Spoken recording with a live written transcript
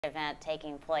Event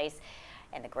taking place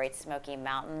in the Great Smoky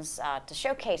Mountains to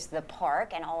showcase the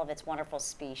park and all of its wonderful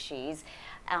species.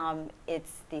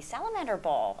 It's the Salamander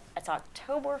Ball. It's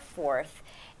October 4th,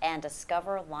 and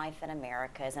Discover Life in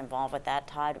America is involved with that.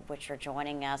 Todd, which you're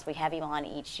joining us. We have you on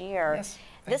each year. Yes,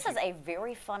 this is a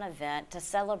very fun event to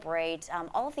celebrate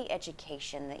all of the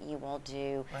education that you will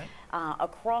do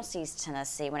across East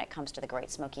Tennessee when it comes to the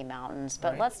Great Smoky Mountains.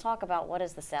 But let's talk about what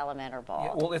is the Salamander Ball.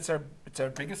 Yeah, well, it's our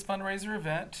biggest fundraiser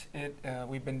event.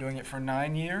 We've been doing it for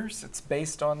 9 years. It's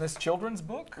based on this children's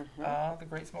book, the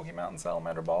Great Smoky Mountain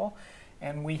Salamander Ball,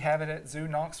 and we have it at Zoo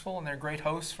Knoxville, and they're great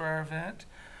hosts for our event.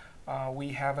 We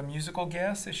have a musical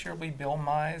guest. This year will be Bill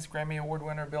Mize, Grammy Award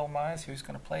winner Bill Mize, who's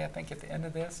going to play, I think, at the end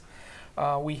of this.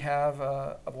 We have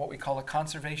what we call a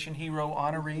conservation hero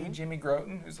honoree, Jimmy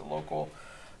Groton, who's a local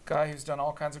guy who's done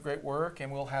all kinds of great work,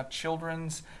 and we'll have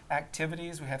children's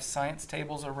activities. We have science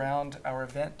tables around our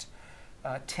event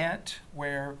tent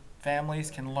where families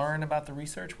can learn about the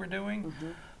research we're doing.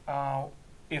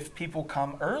 If people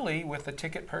come early with a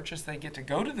ticket purchase, they get to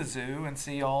go to the zoo and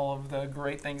see all of the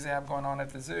great things they have going on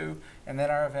at the zoo. And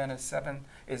then our event is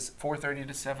 4:30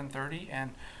 to 7:30,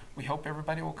 and we hope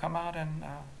everybody will come out and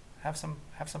have some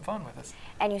fun with us.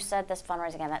 And you said this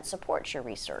fundraising event supports your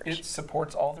research. It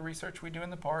supports all the research we do in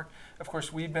the park. Of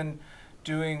course, we've been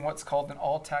doing what's called an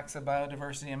all-taxa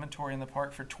biodiversity inventory in the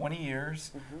park for 20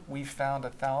 years. We've found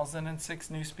 1,006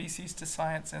 new species to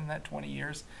science in that 20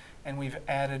 years, and we've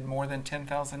added more than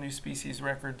 10,000 new species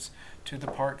records to the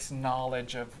park's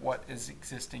knowledge of what is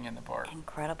existing in the park.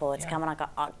 Incredible. It's coming on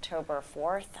October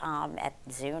 4th at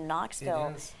Zoo Knoxville.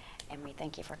 It is. And we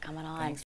thank you for coming on. Thanks.